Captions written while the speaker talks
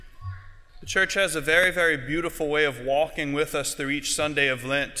The church has a very, very beautiful way of walking with us through each Sunday of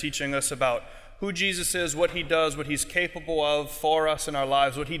Lent, teaching us about who Jesus is, what he does, what he's capable of for us in our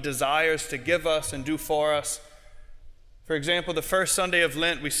lives, what he desires to give us and do for us. For example, the first Sunday of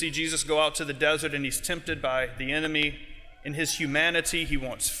Lent, we see Jesus go out to the desert and he's tempted by the enemy. In his humanity, he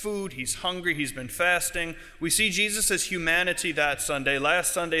wants food, he's hungry, he's been fasting. We see Jesus' humanity that Sunday.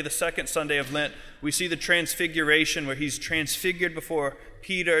 Last Sunday, the second Sunday of Lent, we see the transfiguration where he's transfigured before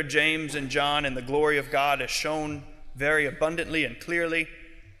Peter, James, and John, and the glory of God is shown very abundantly and clearly.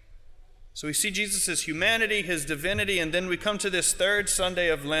 So we see Jesus' humanity, his divinity, and then we come to this third Sunday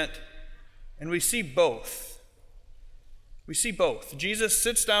of Lent, and we see both. We see both. Jesus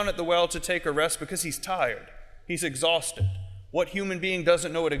sits down at the well to take a rest because he's tired. He's exhausted. What human being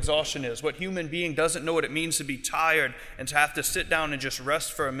doesn't know what exhaustion is? What human being doesn't know what it means to be tired and to have to sit down and just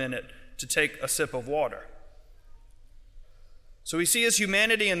rest for a minute to take a sip of water? So we see his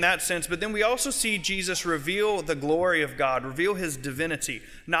humanity in that sense, but then we also see Jesus reveal the glory of God, reveal his divinity,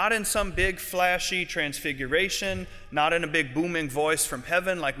 not in some big flashy transfiguration, not in a big booming voice from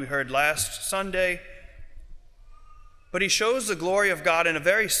heaven like we heard last Sunday, but he shows the glory of God in a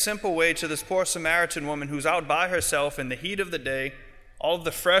very simple way to this poor Samaritan woman who's out by herself in the heat of the day. All of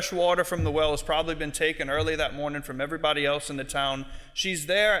the fresh water from the well has probably been taken early that morning from everybody else in the town. She's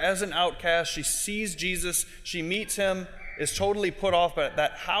there as an outcast. She sees Jesus. She meets him, is totally put off by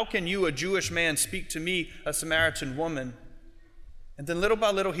that. How can you, a Jewish man, speak to me, a Samaritan woman? And then little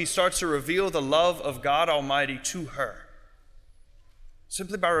by little, he starts to reveal the love of God Almighty to her.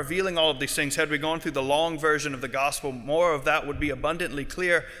 Simply by revealing all of these things, had we gone through the long version of the gospel, more of that would be abundantly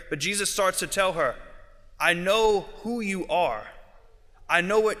clear. But Jesus starts to tell her, I know who you are. I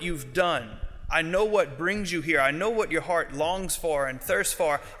know what you've done. I know what brings you here. I know what your heart longs for and thirsts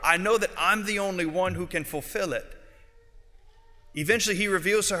for. I know that I'm the only one who can fulfill it. Eventually he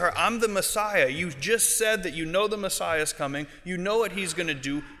reveals to her, I'm the Messiah. You just said that you know the Messiah is coming. You know what he's going to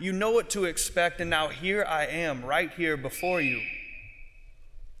do. You know what to expect. And now here I am, right here before you.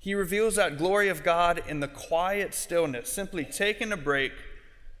 He reveals that glory of God in the quiet stillness, simply taking a break,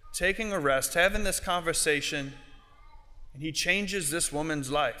 taking a rest, having this conversation, and he changes this woman's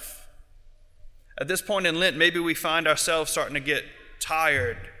life. At this point in Lent, maybe we find ourselves starting to get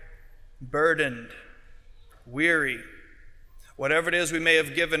tired, burdened, weary. Whatever it is we may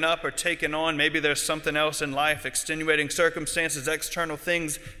have given up or taken on, maybe there's something else in life, extenuating circumstances, external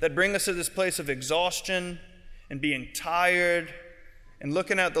things that bring us to this place of exhaustion and being tired and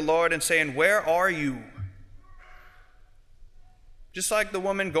looking at the Lord and saying, where are you? Just like the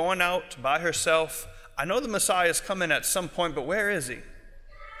woman going out by herself, I know the Messiah is coming at some point, but where is he?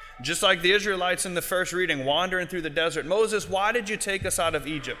 Just like the Israelites in the first reading, wandering through the desert. Moses, why did you take us out of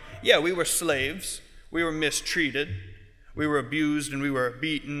Egypt? Yeah, we were slaves. We were mistreated. We were abused and we were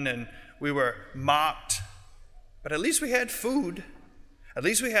beaten and we were mocked. But at least we had food. At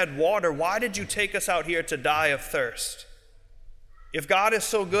least we had water. Why did you take us out here to die of thirst? If God is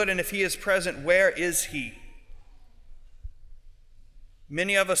so good and if he is present, where is he?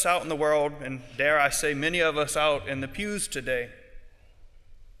 Many of us out in the world, and dare I say many of us out in the pews today,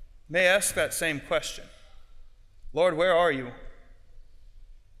 may ask that same question. Lord, where are you?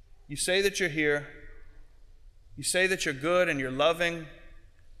 You say that you're here. You say that you're good and you're loving.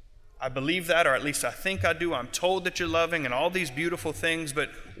 I believe that, or at least I think I do. I'm told that you're loving and all these beautiful things, but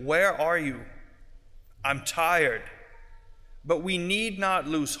where are you? I'm tired. But we need not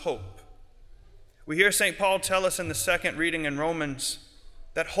lose hope. We hear St. Paul tell us in the second reading in Romans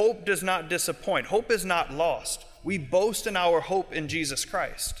that hope does not disappoint. Hope is not lost. We boast in our hope in Jesus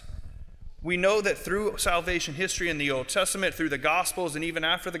Christ. We know that through salvation history in the Old Testament, through the Gospels, and even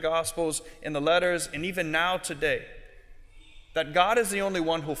after the Gospels, in the letters, and even now today, that God is the only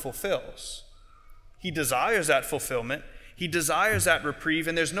one who fulfills. He desires that fulfillment. He desires that reprieve,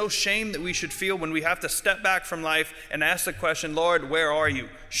 and there's no shame that we should feel when we have to step back from life and ask the question, Lord, where are you?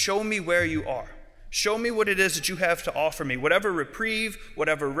 Show me where you are. Show me what it is that you have to offer me. Whatever reprieve,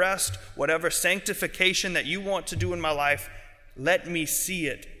 whatever rest, whatever sanctification that you want to do in my life, let me see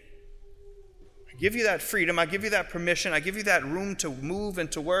it. I give you that freedom. I give you that permission. I give you that room to move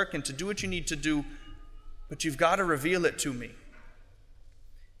and to work and to do what you need to do, but you've got to reveal it to me.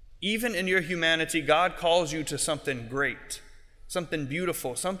 Even in your humanity, God calls you to something great, something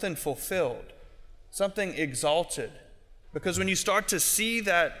beautiful, something fulfilled, something exalted. Because when you start to see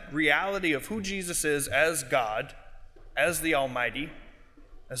that reality of who Jesus is as God, as the Almighty,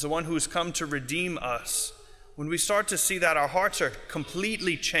 as the one who's come to redeem us, when we start to see that, our hearts are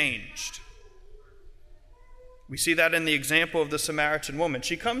completely changed. We see that in the example of the Samaritan woman.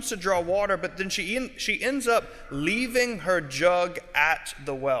 She comes to draw water, but then she ends up leaving her jug at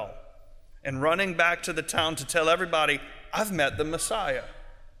the well. and running back to the town to tell everybody, I've met the Messiah.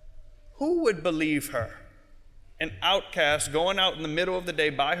 Who would believe her? An outcast going out in the middle of the day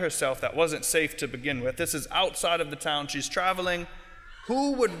by herself that wasn't safe to begin with. This is outside of the town. She's traveling.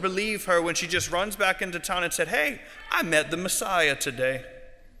 Who would believe her when she just runs back into town and said, hey, I met the Messiah today?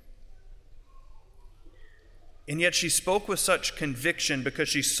 And yet she spoke with such conviction because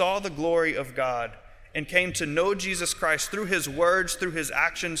she saw the glory of God and came to know Jesus Christ through his words, through his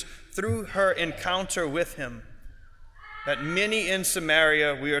actions, through her encounter with him. That many in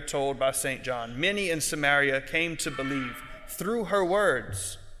Samaria, we are told by St. John, many in Samaria came to believe through her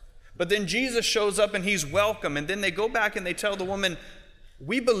words. But then Jesus shows up and he's welcome. And then they go back and they tell the woman,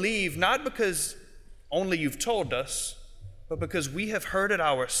 we believe not because only you've told us, but because we have heard it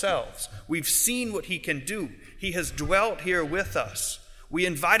ourselves. We've seen what he can do. He has dwelt here with us. We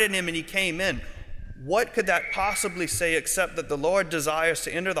invited him and he came in. What could that possibly say except that the Lord desires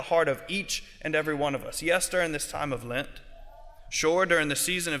to enter the heart of each and every one of us? Yes, during this time of Lent. Sure, during the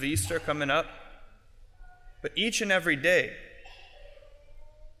season of Easter coming up. But each and every day,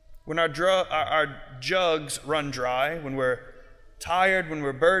 when our jugs run dry, when we're tired, when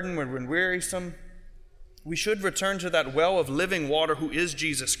we're burdened, when we're wearisome, we should return to that well of living water who is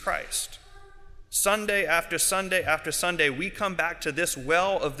Jesus Christ. Sunday after Sunday after Sunday, we come back to this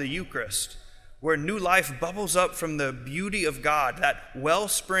well of the Eucharist, where new life bubbles up from the beauty of God, that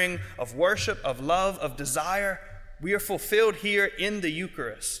wellspring of worship, of love, of desire. We are fulfilled here in the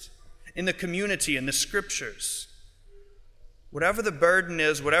Eucharist, in the community, in the Scriptures. Whatever the burden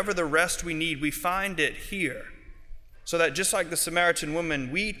is, whatever the rest we need, we find it here. So that just like the Samaritan woman,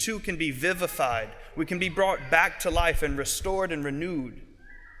 we too can be vivified. We can be brought back to life and restored and renewed.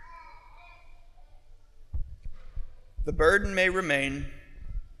 The burden may remain.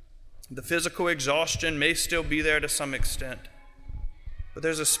 The physical exhaustion may still be there to some extent. But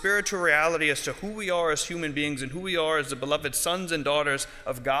there's a spiritual reality as to who we are as human beings and who we are as the beloved sons and daughters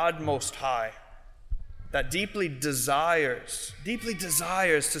of God Most High, that deeply desires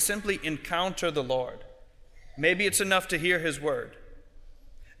to simply encounter the Lord. Maybe it's enough to hear his word.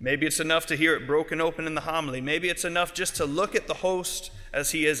 Maybe it's enough to hear it broken open in the homily. Maybe it's enough just to look at the host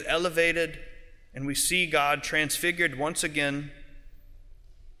as he is elevated and we see God transfigured once again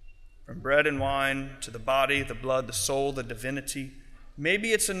from bread and wine to the body, the blood, the soul, the divinity.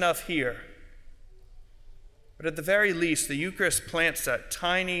 Maybe it's enough here. But at the very least, the Eucharist plants that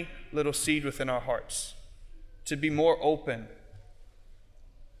tiny little seed within our hearts to be more open,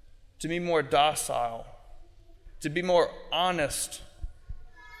 to be more docile, to be more honest.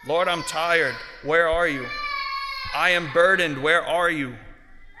 Lord, I'm tired. Where are you? I am burdened. Where are you?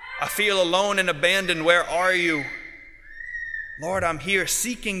 I feel alone and abandoned. Where are you? Lord, I'm here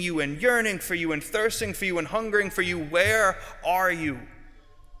seeking you and yearning for you and thirsting for you and hungering for you. Where are you?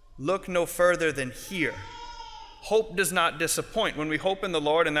 Look no further than here. Hope does not disappoint. When we hope in the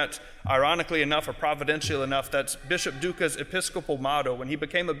Lord, and that's ironically enough or providential enough, that's Bishop Duca's Episcopal motto. When he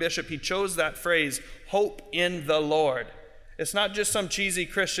became a bishop, he chose that phrase, hope in the Lord. It's not just some cheesy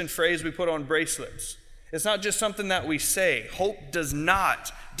Christian phrase we put on bracelets. It's not just something that we say. Hope does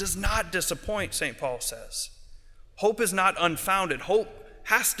not disappoint, St. Paul says. Hope is not unfounded. Hope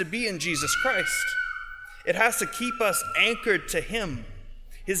has to be in Jesus Christ. It has to keep us anchored to him,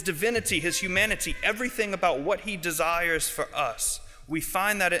 his divinity, his humanity, everything about what he desires for us. We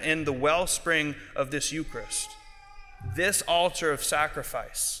find that in the wellspring of this Eucharist, this altar of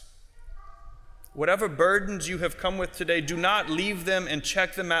sacrifice. Whatever burdens you have come with today, do not leave them and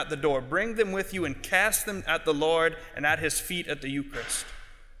check them at the door. Bring them with you and cast them at the Lord and at his feet at the Eucharist.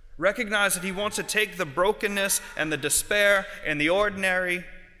 Recognize that he wants to take the brokenness and the despair and the ordinary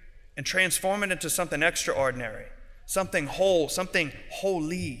and transform it into something extraordinary, something whole, something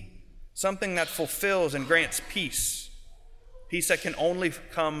holy, something that fulfills and grants peace, peace that can only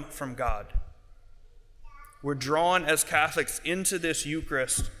come from God. We're drawn as Catholics into this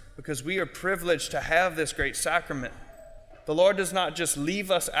Eucharist because we are privileged to have this great sacrament. The Lord does not just leave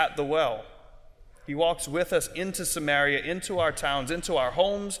us at the well. He walks with us into Samaria, into our towns, into our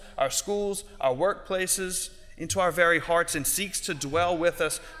homes, our schools, our workplaces, into our very hearts, and seeks to dwell with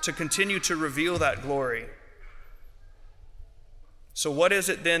us to continue to reveal that glory. So what is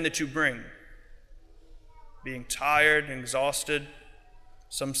it then that you bring? Being tired and exhausted,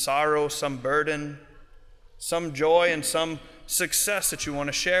 some sorrow, some burden, some joy and some success that you want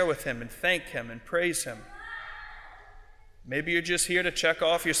to share with him and thank him and praise him. Maybe you're just here to check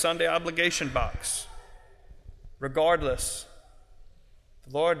off your Sunday obligation box. Regardless,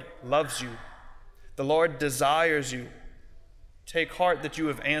 the Lord loves you. The Lord desires you. Take heart that you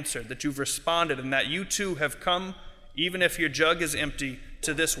have answered, that you've responded, and that you too have come even if your jug is empty,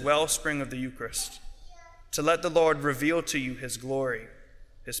 to this wellspring of the Eucharist, to let the Lord reveal to you his glory,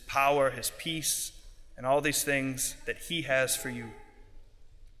 his power, his peace, and all these things that he has for you.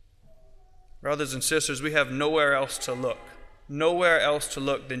 Brothers and sisters, we have nowhere else to look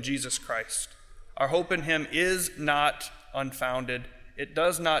than Jesus Christ. Our hope in him is not unfounded. It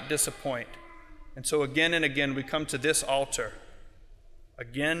does not disappoint. And so again and again, we come to this altar,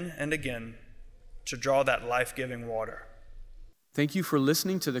 again and again, to draw that life-giving water. Thank you for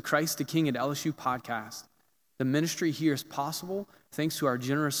listening to the Christ the King at LSU podcast. The ministry here is possible thanks to our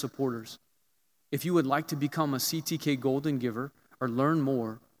generous supporters. If you would like to become a CTK Golden Giver or learn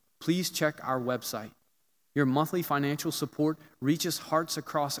more, please check our website. Your monthly financial support reaches hearts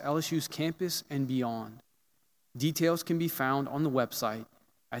across LSU's campus and beyond. Details can be found on the website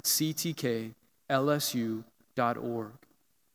at ctklsu.org.